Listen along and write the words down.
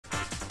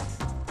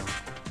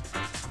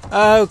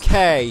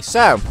Okay,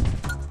 so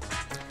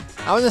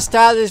I want to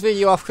start this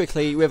video off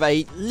quickly with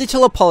a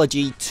little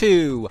apology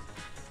to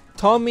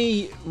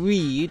Tommy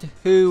Reed,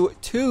 who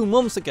 2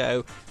 months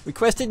ago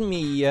requested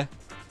me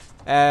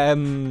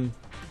to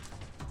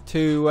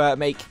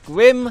make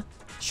Grim,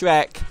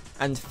 Shrek,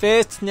 and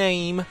First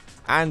Name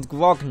and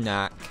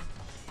Grognak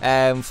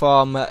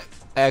from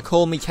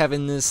Call Me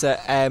Kevin's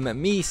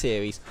Me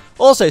series.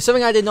 Also,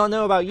 something I did not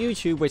know about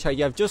YouTube, which I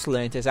have just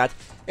learnt, is that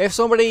if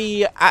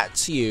somebody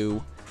 @s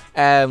you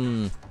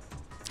and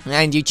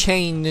you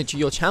change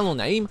your channel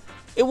name,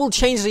 it will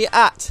change the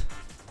 @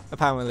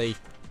 apparently.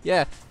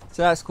 Yeah,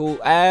 so that's cool.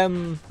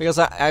 Because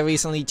I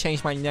recently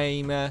changed my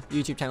name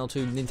YouTube channel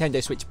to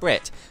Nintendo Switch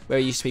Brit, where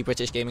it used to be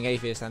British Gaming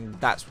Atheist, and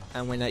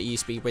when it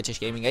used to be British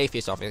Gaming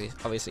Atheist,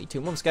 obviously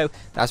 2 months ago,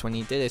 that's when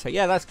he did it. So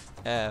yeah, that's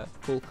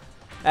cool.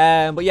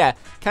 But yeah,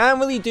 can't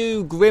really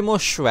do Grim or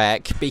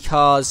Shrek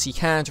because you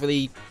can't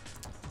really.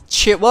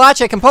 Well,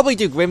 actually, I can probably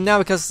do Grim now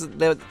because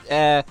the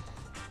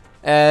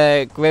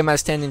Grim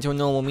has turned into a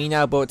normal me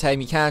now, but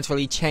you can't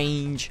really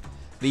change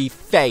the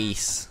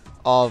face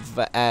of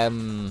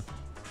the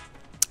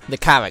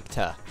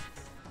character.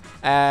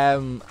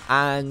 And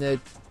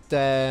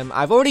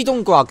I've already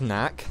done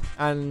Grognak,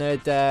 and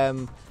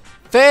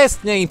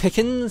First Name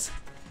Pickens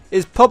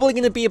is probably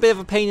going to be a bit of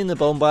a pain in the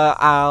bum, but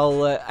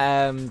I'll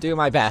do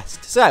my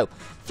best. So,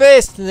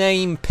 First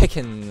Name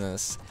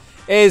Pickens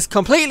is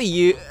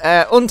completely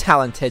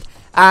untalented,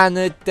 and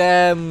I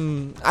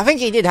think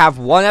he did have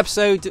one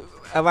episode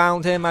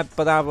around him,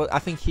 but I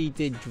think he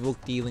did drug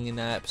dealing in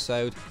that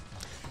episode.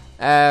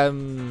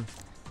 And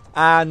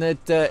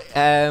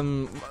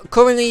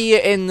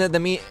currently in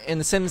the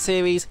Sim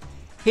series,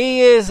 he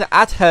is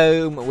at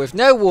home with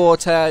no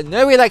water,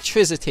 no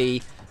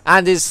electricity,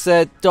 and his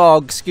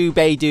dog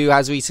Scooby-Doo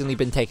has recently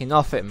been taken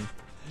off him.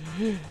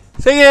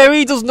 So yeah,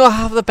 he does not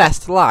have the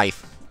best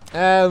life.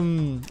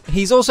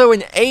 He's also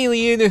an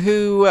alien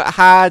who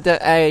had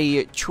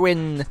a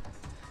twin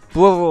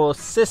brother or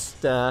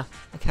sister,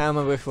 I can't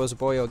remember if it was a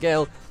boy or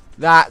girl,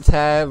 that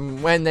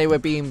when they were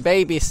being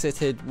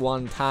babysitted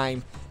one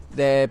time,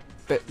 their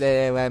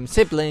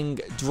sibling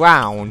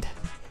drowned.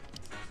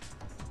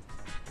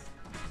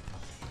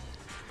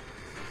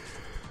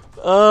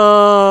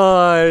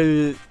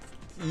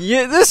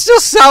 Yeah, this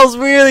just sounds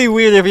really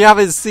weird if you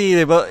haven't seen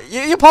it, but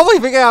you probably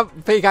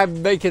think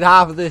I'm making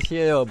half of this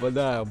shit up, but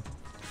no.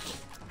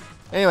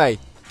 Anyway,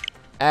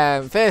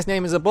 first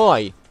name is a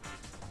boy.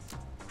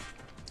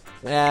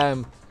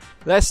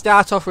 Let's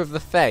start off with the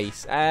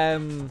face.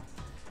 I'm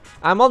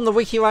on the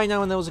wiki right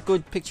now, and there was a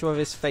good picture of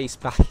his face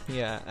back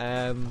here.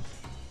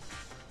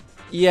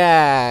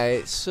 Yeah,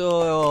 it's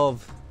sort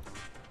of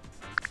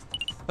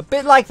a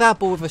bit like that,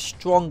 but with a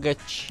stronger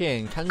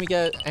chin. Can we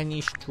get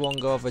any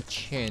stronger of a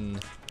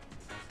chin?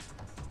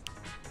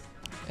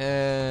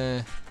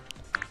 That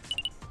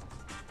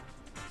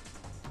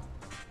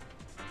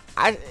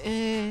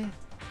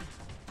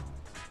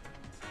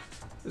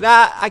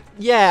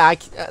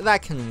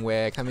can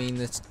work. I mean,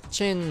 the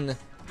chin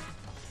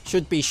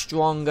should be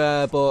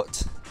stronger,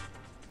 but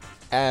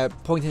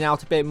pointing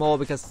out a bit more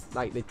because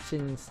like the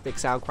chin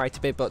sticks out quite a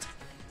bit. But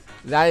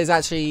that is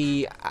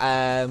actually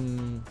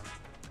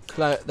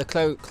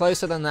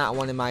closer than that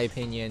one in my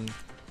opinion.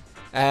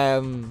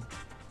 So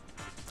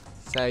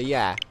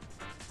yeah,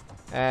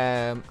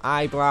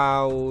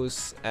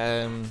 eyebrows.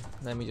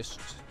 Let me just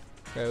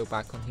go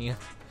back on here.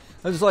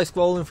 I'm just like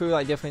scrolling through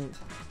like different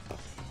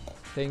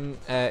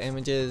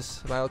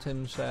images about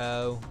him.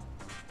 So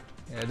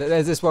yeah,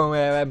 there's this one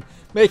where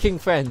making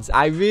friends.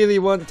 I really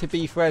want to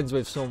be friends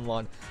with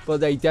someone, but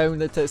they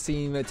don't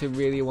seem to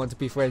really want to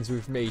be friends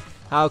with me.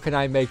 How can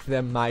I make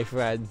them my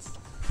friends?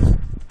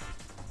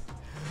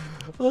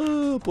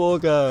 Oh, poor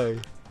guy.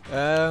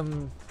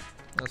 Oh,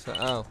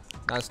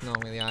 that's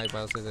not really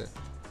eyebrows, is it?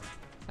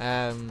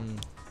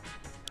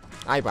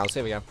 Eyebrows.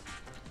 Here we go.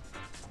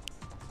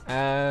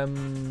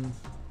 No.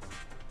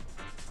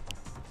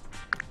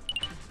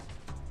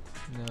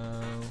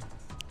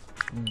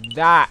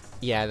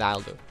 Yeah,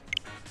 that'll do.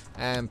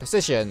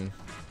 Position.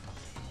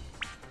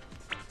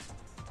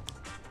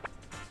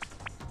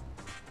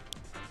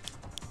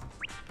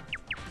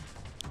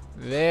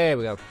 There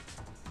we go.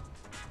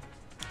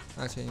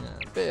 Actually,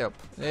 a bit up.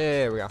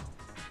 There we go.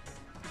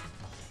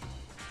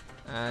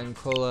 And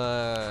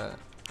colour.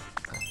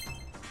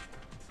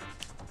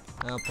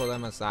 I'll put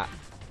them as that.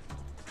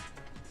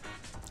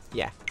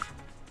 Yeah.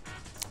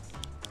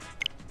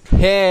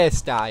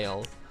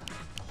 Hairstyle.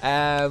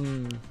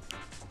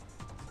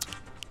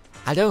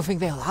 I don't think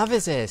they'll have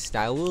his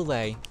hairstyle, will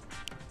they?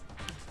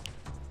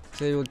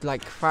 So it would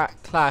like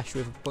clash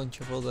with a bunch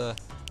of other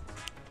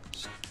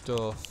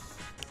stuff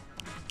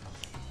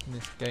in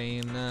this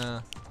game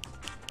now.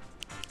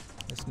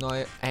 It's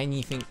not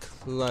anything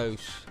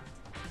close.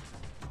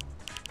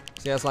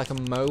 So he has like a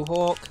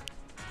mohawk.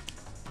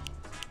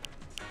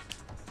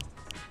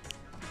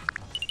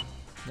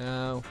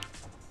 No.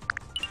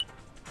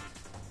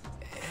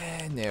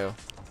 No.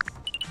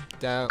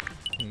 Don't.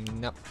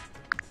 Nope.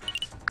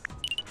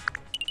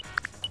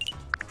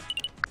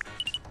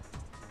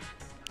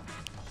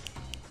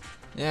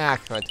 Yeah, I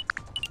could.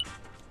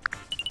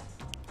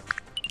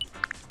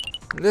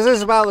 This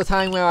is about the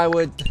time where I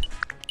would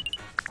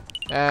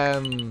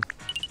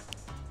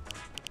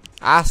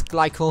ask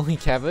like Call Me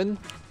Kevin,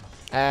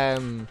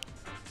 the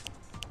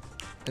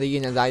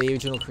the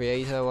original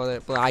creator,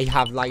 but I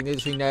have like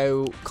literally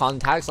no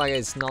contacts. Like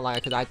it's not like I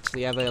could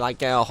actually ever like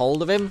get a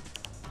hold of him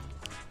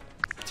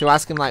to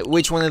ask him like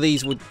which one of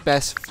these would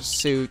best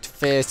suit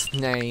first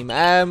name.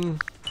 I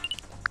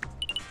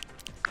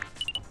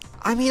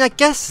mean, I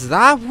guess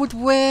that would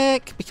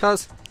work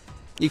because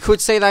you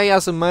could say that he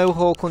has a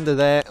mohawk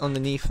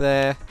underneath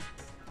there.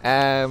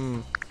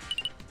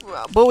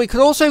 But we could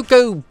also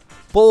go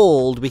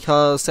bald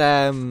because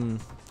Kevin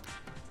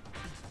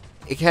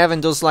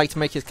does like to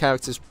make his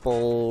characters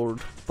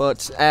bald.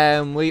 But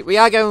we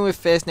are going with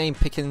first name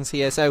Pickens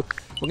here, so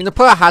we're gonna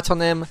put a hat on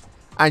him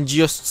and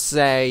just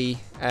say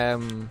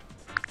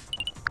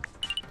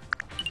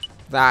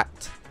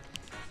that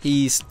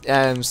he's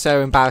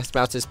so embarrassed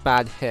about his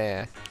bad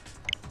hair,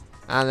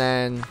 and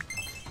then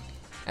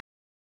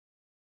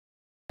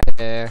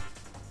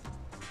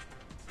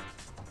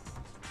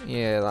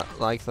yeah,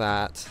 like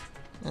that.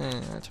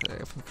 Actually,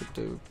 if we could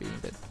do be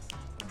a bit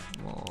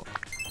more.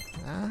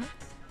 I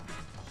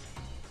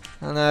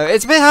don't know.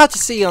 It's a bit hard to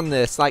see on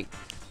this. Like,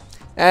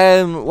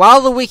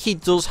 while the wiki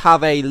does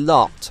have a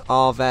lot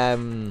of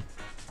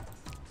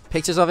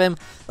pictures of him,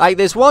 like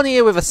there's one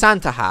here with a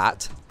Santa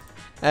hat,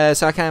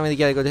 so I can't really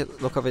get a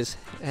good look of his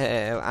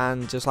hair,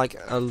 and just like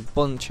a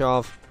bunch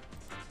of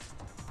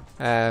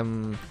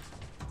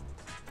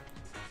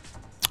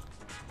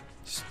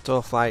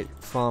stuff like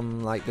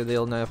from like the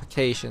little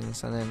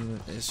notifications, and then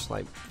it's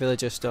like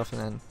villager stuff,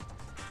 and then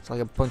it's like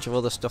a bunch of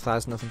other stuff that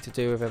has nothing to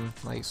do with him,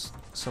 like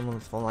some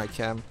from like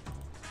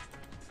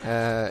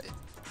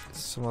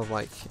some of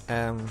like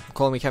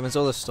Call Me Kevin's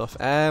other stuff.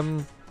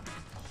 And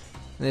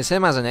there's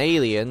him as an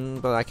alien,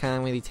 but I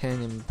can't really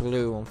turn him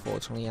blue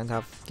unfortunately, and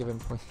have given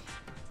point.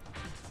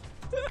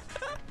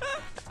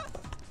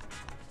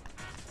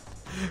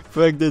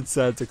 Pregnant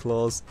Santa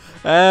Claus.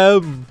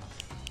 So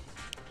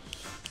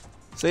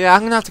yeah,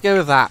 I'm gonna have to go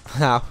with that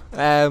now.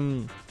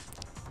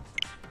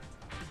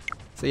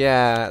 So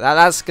yeah,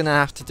 that's gonna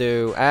have to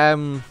do.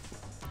 Now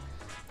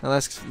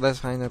let's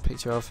find a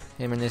picture of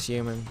him in his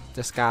human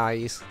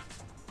disguise.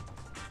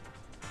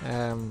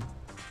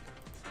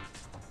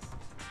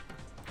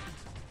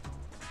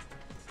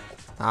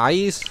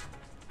 Eyes.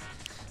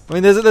 I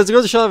mean, there's a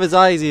good shot of his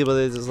eyes here, but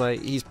it's just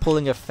like he's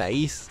pulling a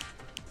face.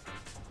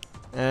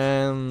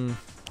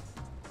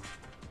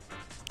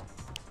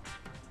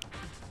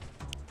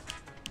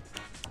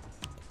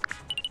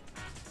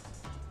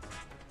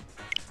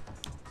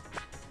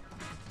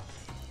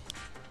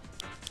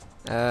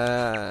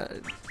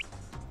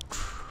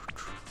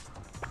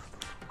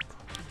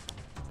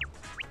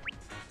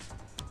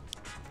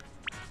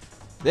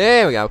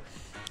 There we go.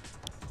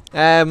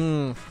 I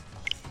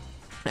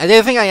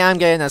do think I am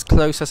getting as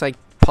close as I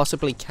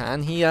possibly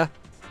can here.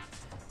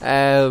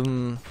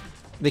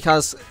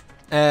 Because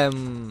I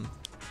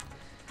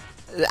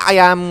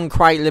am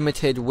quite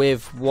limited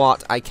with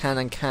what I can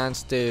and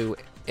can't do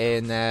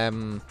in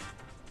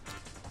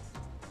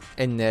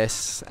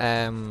this.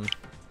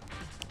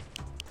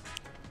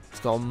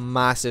 It's got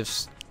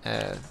massive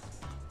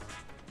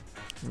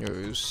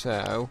news,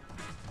 so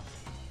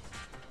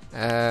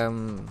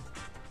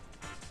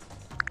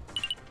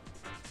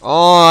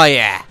oh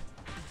yeah,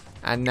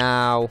 and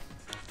now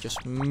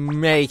just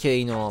make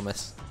it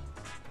enormous.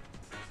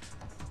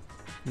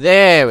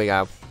 There we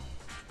go.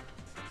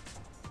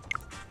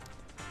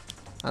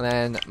 And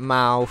then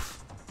mouth.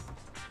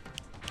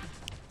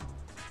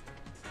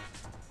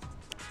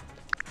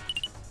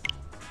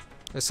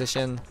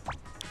 Precision.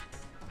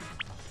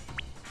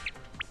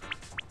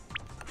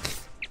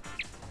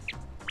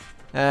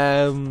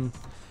 So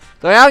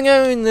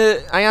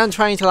I am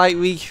trying to like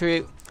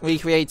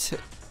recreate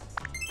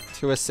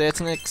to a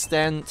certain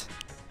extent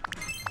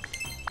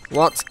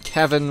what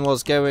Kevin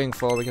was going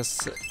for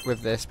because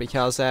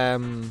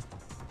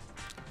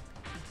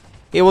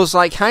he was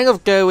like kind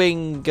of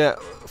going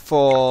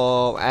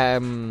for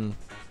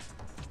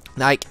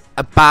like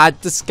a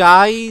bad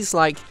disguise,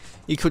 like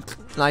you could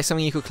like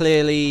something you could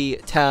clearly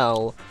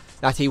tell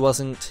that he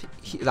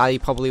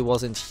probably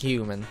wasn't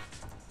human.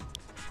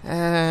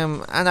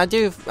 And I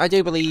do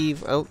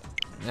believe. Oh,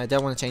 I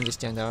don't want to change his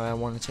gender. I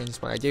want to change this,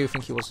 but I do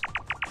think he was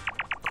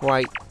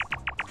quite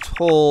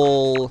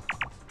tall.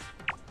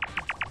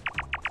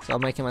 So I'll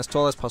make him as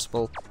tall as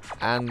possible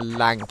and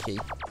lanky.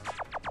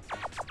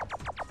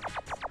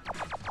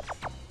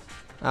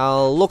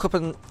 I'll look up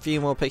a few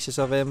more pictures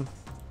of him.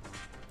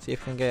 See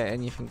if I can get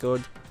anything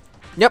good.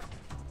 Yep.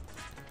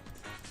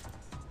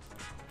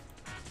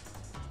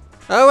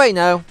 Oh wait,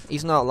 no,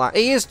 he's not like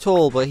he is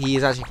tall, but he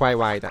is actually quite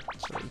wide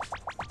actually.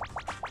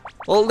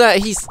 Well, no,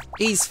 he's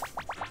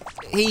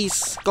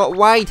got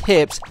wide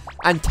hips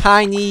and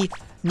tiny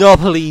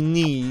knobbly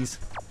knees,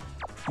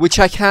 which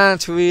I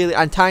can't really,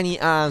 and tiny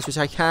arms, which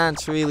I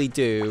can't really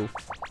do.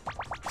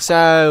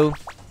 So,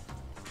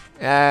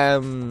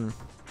 I'm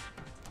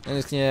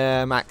just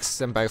gonna max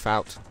them both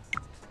out.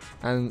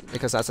 and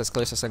because that's as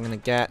close as I'm gonna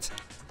get.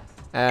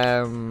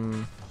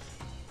 And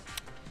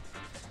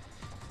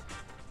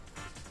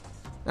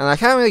I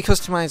can't really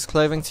customize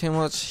clothing too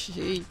much.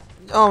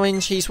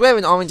 Orange, he's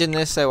wearing orange in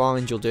this, so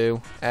orange will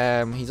do.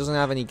 He doesn't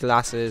have any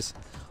glasses.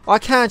 Oh, I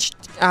can't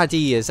add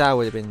ears, that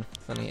would have been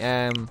funny.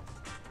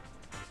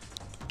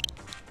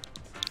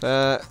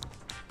 First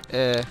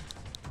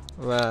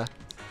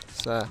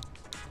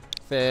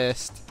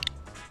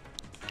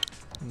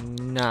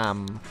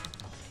name.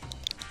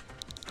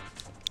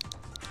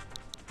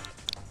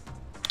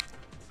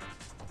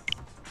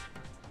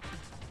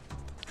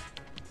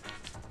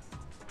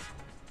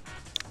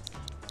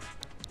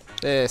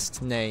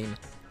 First name.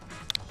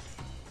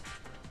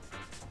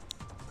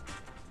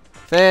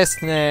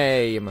 First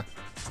name.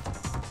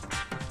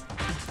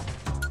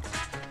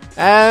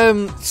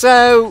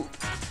 So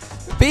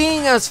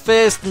being as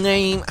first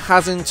name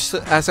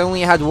has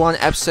only had one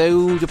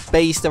episode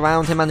based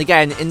around him, and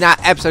again in that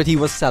episode he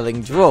was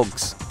selling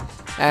drugs.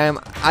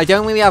 I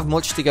don't really have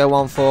much to go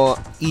on for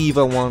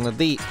either one of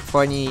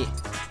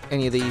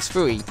any of these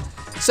three.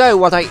 So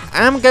what I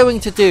am going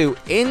to do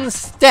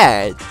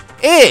instead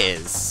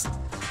is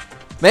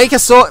make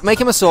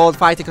him a sword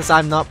fighter, because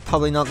I'm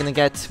probably not going to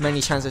get many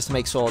chances to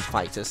make sword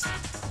fighters,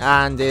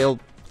 and it'll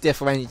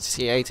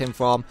differentiate him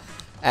from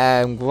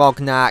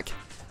Grognak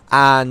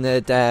and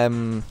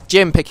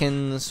Jim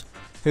Pickens,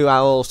 who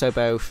are also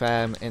both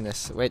in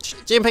this. Which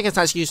Jim Pickens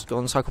has used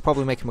guns, so I could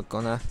probably make him a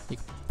gunner. You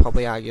could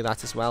probably argue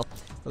that as well,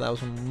 but that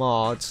was a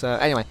mod. So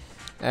anyway,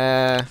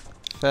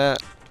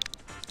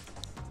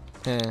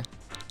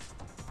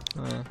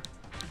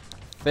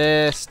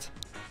 first.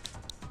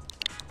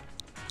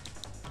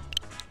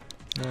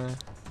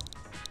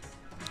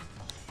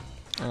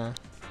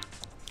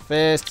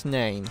 First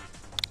name.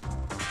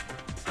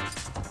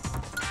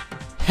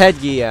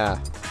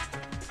 Headgear.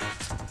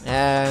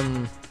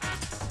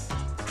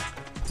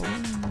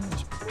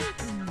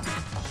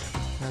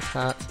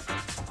 Hat.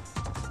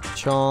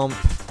 Chomp.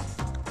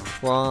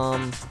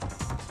 From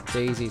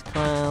Daisy's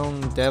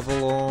crown. Devil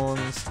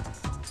horns.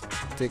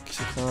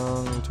 Dixie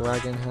Kong.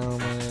 Dragon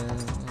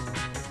helmet.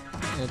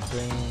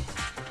 Edwin.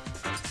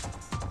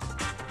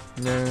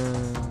 No.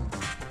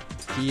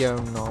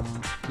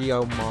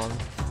 Geomon.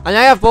 And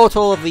I have bought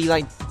all of the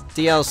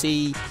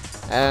DLC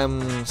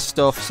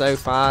stuff so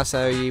far,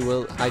 so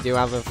I do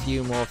have a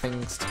few more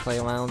things to play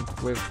around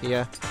with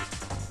here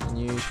than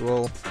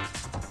usual.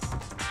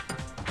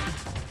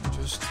 I'm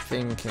just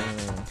thinking,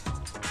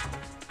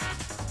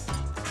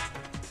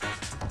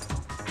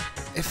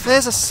 if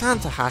there's a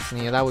Santa hat in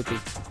here, that would be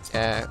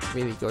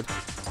really good.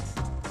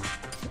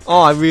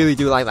 Oh, I really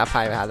do like that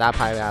pirate hat. That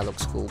pirate hat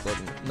looks cool, but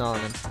not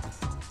on him.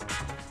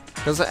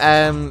 Because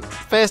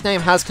first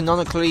name has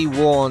canonically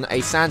worn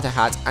a Santa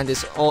hat, and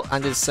his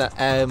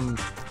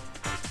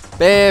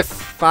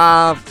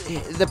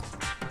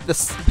the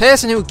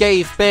person who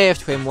gave birth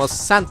to him was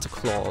Santa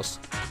Claus.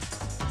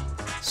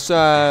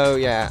 So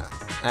yeah.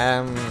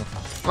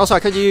 Also, I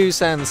could use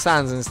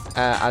Sans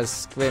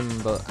as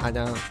Grim, but I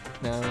don't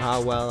know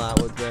how well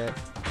that would work.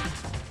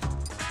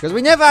 Because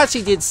we never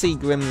actually did see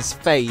Grim's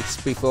face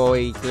before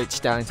he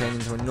glitched out and turned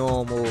into a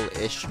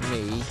normal-ish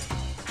me.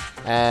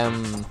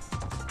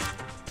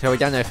 So we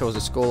don't know if it was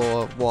a skull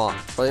or what,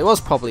 but it was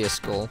probably a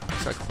skull,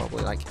 so I could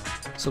probably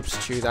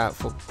substitute that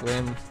for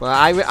Grim. But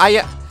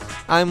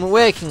I'm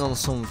working on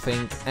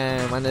something,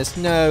 and there is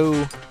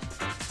no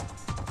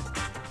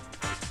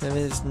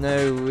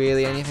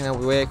really anything that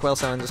would work well,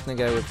 so I'm just gonna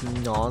go with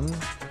none.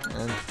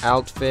 And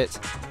outfit.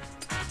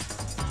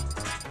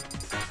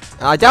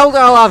 I doubt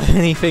I'll have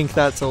anything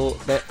that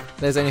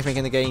there's anything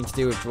in the game to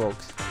do with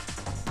drugs.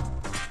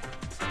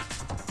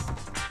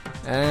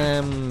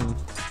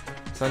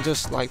 So I'm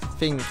just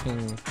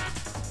thinking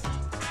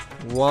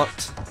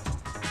what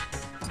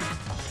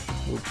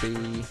would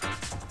be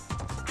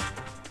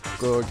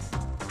good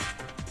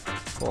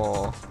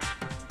for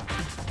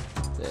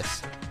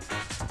this.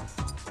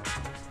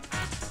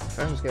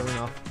 Phone's going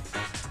off.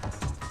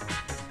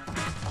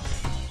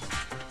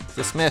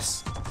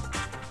 Dismiss.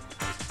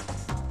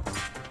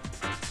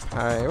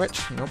 Pirate.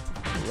 Nope.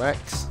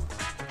 Rex.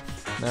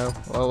 No.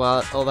 Oh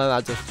well, although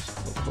that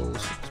just looks cool.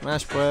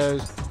 Smash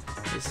Bros.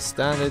 There's the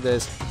standard.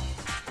 There's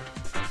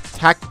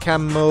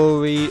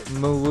Takamori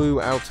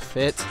Muru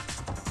outfit.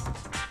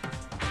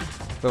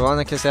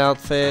 Veronica's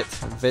outfit.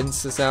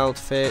 Vince's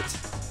outfit.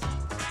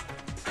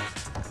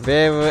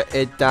 Vera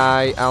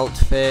Idai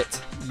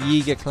outfit.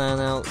 Yiga Clan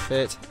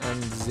outfit.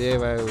 And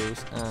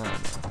Zero's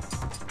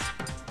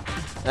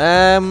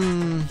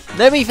armor.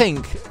 Let me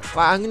think.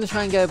 Right, I'm going to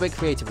try and get a bit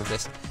creative with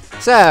this.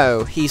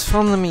 So, he's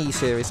from the Me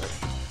series.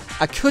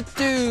 I could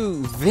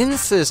do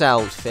Vince's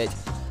outfit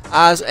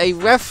as a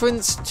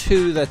reference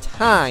to the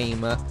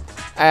time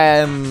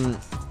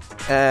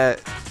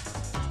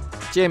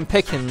Jim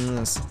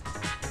Pickens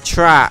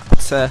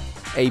trapped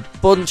a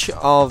bunch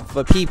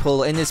of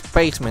people in his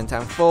basement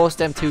and forced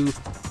them to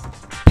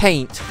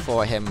paint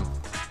for him.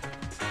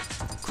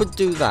 Could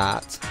do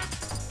that.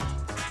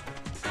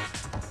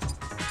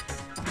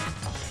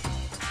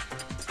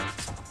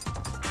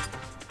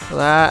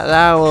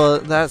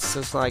 That's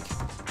just like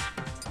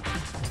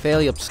a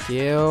fairly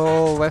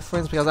obscure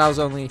reference because that was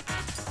only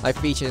like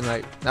featuring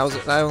like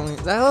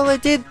I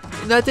did.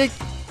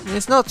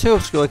 It's not too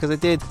obscure because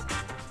it did.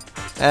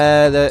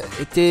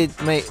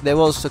 There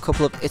was a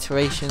couple of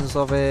iterations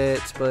of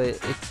it, but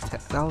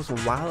that was a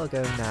while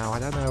ago now. I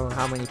don't know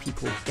how many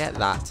people get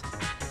that.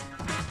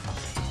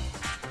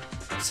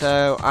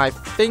 So I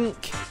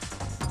think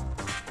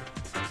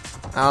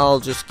I'll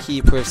just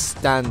keep with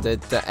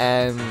standard,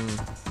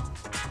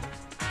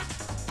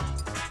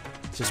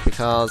 just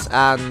because,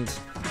 and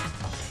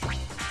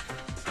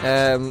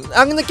I'm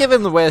gonna give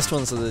him the worst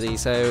ones of the D.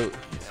 So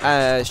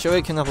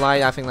Shuriken of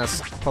Light, I think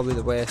that's probably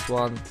the worst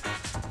one.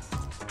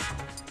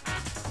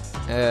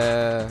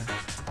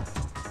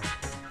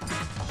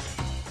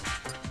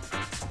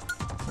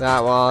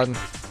 That one,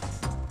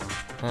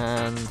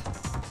 and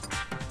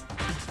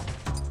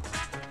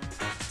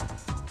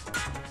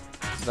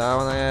that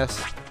one, I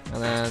guess,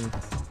 and then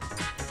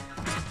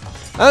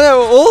I don't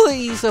know. All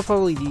these are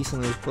probably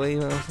decently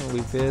played.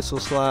 Reversal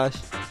Slash.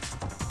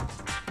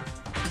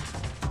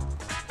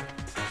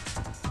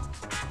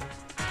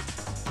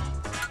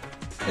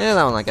 Yeah,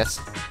 that one, I guess.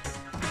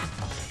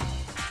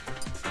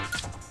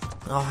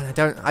 Oh, and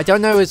I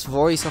don't know his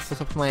voice off the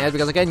top of my head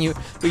because again,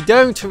 we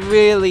don't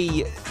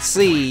really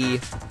see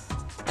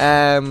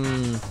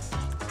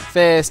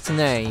first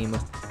name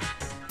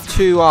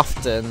too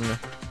often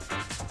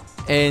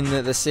in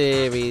the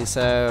series,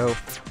 so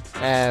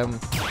I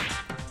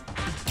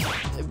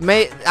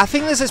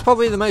think this is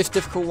probably the most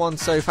difficult one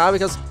so far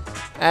because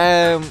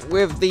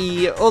with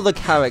the other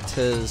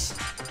characters,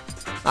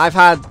 I've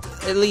had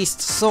at least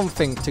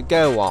something to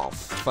go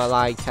off for,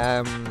 like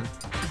yeah,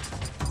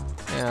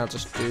 I'll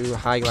just do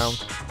high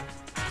ground.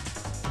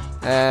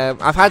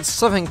 I've had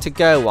something to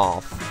go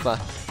off, but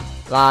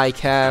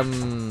like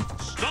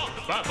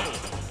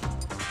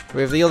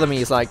with the other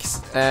Mii's, like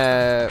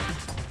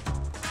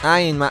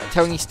Iron Man,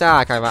 Tony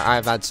Stark,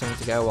 I've had something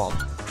to go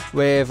off.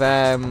 With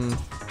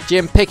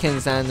Jim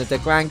Pickens and the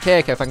Grand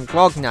Kirkhoff and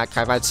Grognak,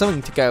 I've had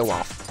something to go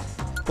off.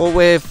 But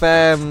with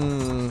Fear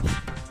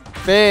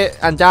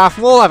and Darth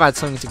Maul, I've had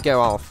something to go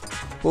off.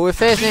 But with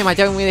First Name, I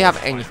don't really have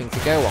anything to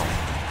go off.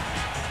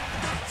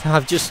 So I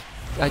just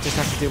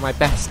have to do my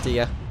best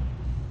here.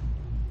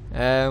 3,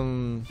 2,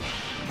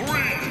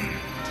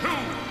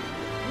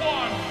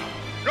 1,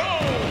 go!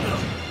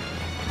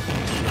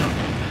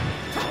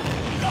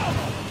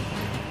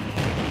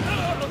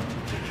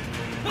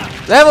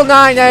 Level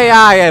 9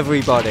 AI,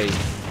 everybody!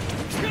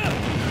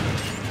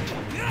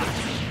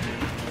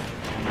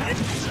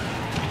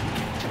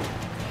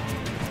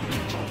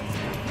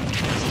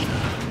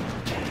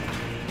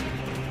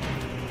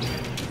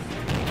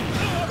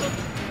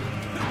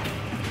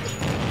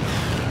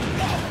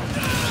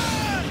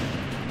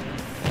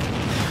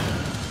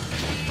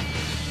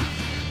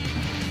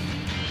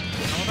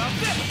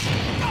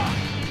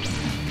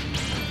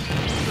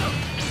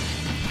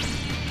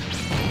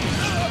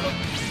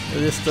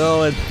 It is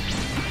stolen.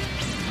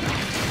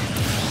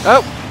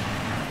 Oh!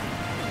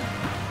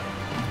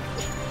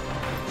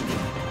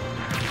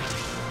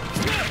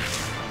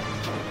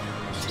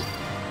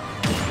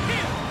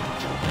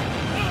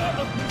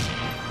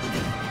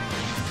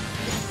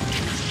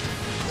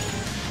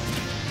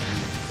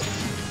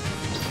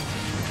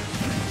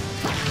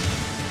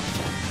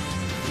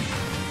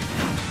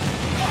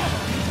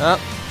 Up.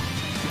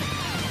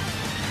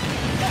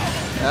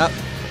 Up.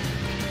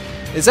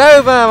 It's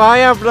over! I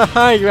have the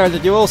high ground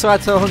and you also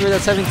had to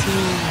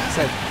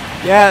 117%.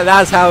 Yeah,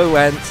 that's how it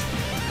went.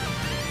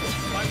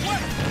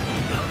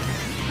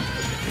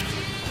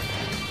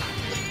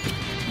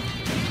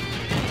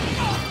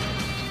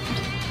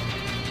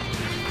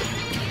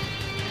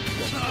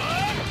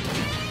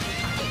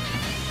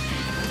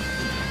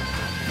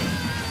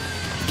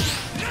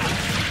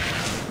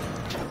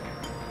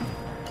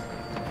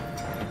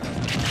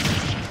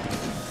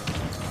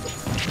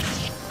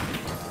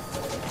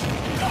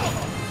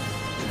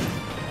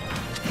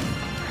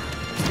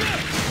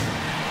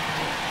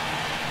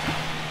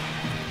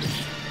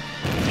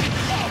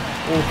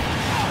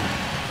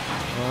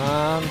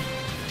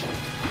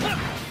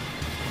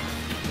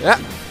 Yeah.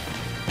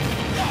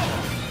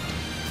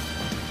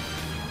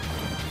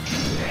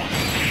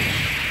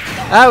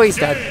 Oh, he's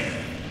dead.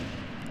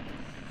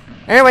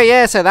 Anyway,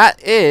 yeah, so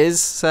that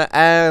is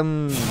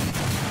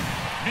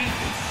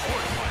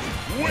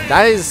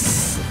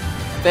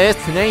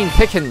First Name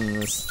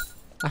Pickens.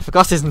 I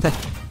forgot his name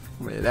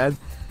then.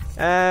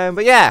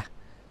 But yeah,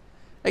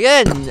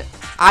 again,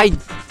 I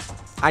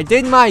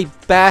did my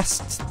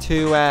best to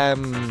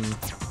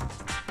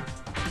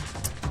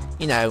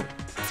you know,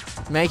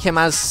 make him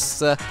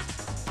as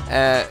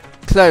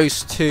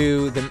close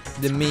to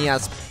the Mii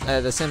as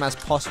the sim as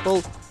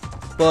possible,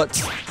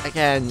 but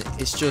again,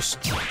 it's just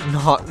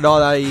not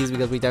that easy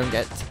because we don't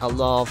get a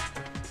lot of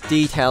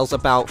details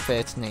about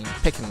First Name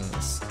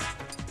Pickens.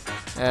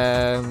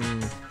 So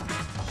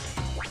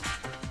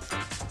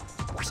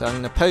I'm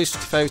gonna post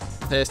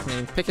First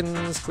Name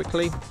Pickens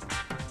quickly.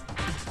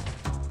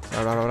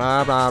 Blah blah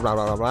blah blah blah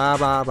blah blah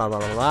blah blah blah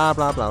blah blah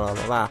blah blah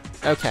blah blah.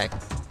 Okay.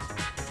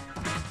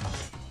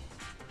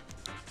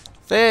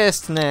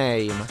 First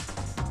name.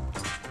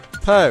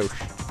 Posh.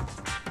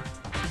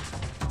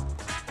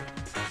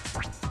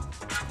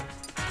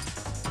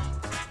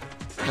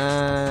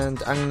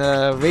 And I'm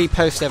gonna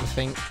repost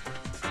everything.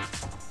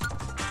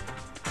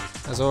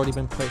 Has already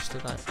been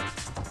posted out.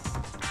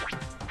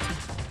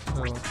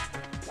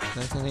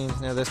 So,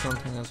 no, this one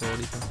thing has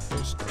already been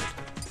posted.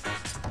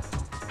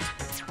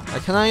 How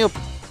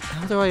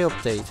do I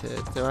update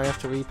it? Do I have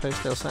to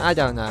repost it or something? I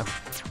don't know.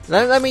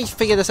 Let me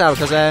figure this out,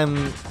 because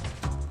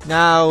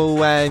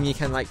now you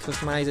can like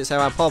customize it. So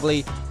I'm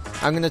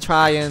gonna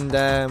try and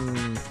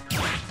repost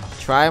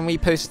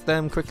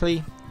them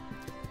quickly.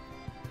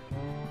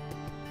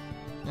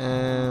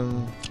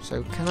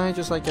 So can I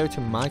just like go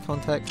to my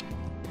contact?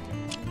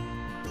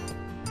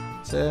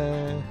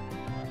 So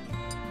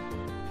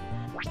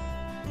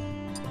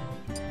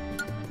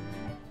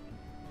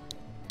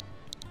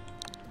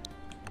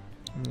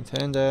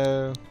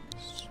Nintendo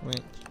Switch.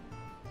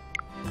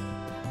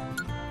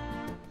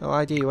 Oh,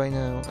 ID, wait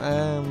no.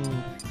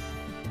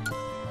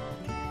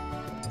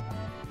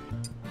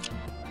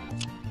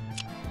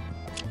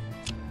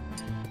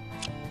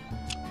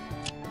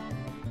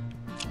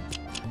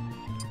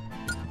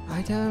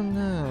 I don't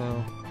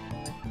know.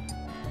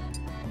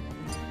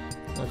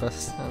 Oh, that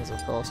sounds,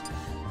 of course.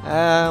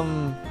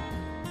 Oh,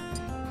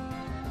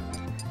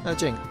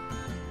 Jing.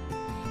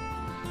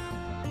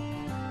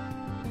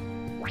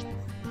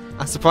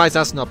 I'm surprised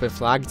that's not been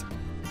flagged.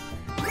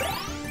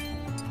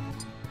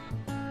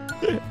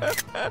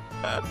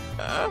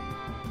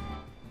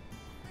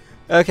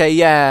 Okay,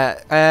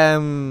 yeah.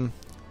 I'm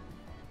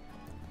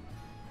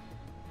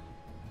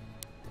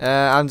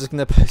just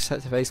gonna post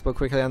that to Facebook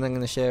quickly, and then I'm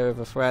gonna share it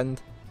with a friend.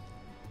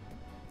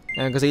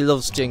 Because he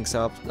loves Jinx,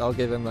 so I'll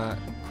give him that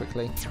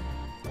quickly.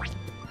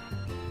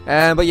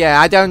 But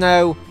yeah, I don't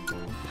know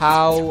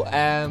how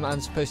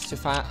I'm supposed to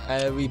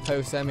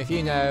repost them. If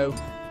you know,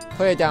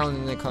 put it down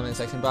in the comment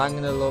section. But I'm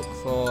gonna look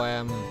for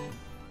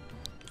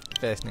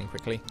first name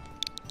quickly.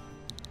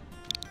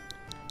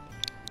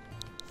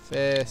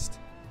 First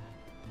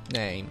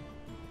name.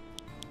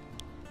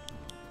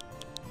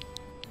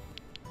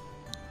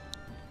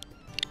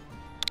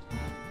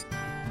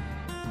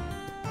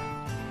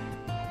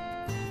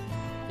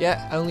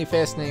 Yeah, only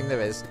first name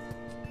there is.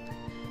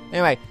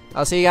 Anyway,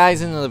 I'll see you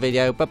guys in another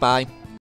video. Bye bye.